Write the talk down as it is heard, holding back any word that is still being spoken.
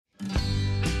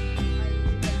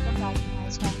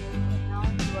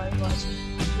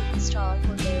watching a 3-star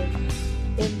hotel.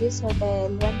 In this hotel,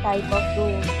 one type of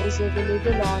room is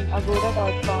available on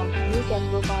Agoda.com. You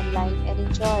can book online and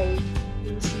enjoy it.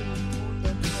 To see more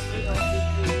than 100 of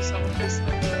reviews of this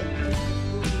hotel, you can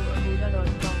go to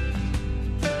Agoda.com.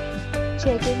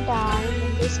 Check-in time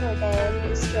in this hotel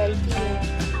is 12 p.m.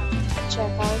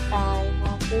 Check-out time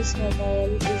of this hotel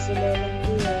is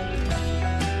 11 p.m.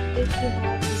 If you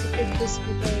have visited this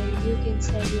hotel, you can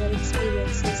send your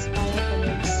experiences via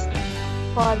comments.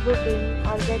 For booking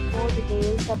or get more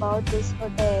details about this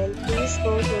hotel, please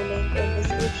go to link in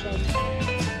description.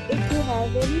 If you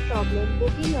have any problem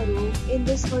booking a room in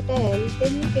this hotel,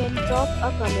 then you can drop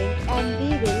a comment and we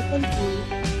will help you.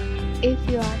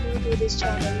 If you are new to this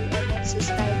channel and not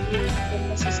subscribed yet, then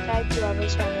must subscribe to our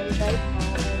channel right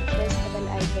now and press the bell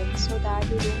icon so that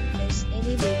you don't miss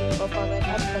any video of our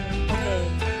upcoming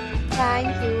hotel.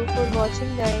 Thank you for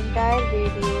watching the entire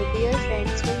video. Dear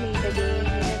friends, we'll meet again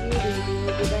in a new video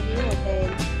with a new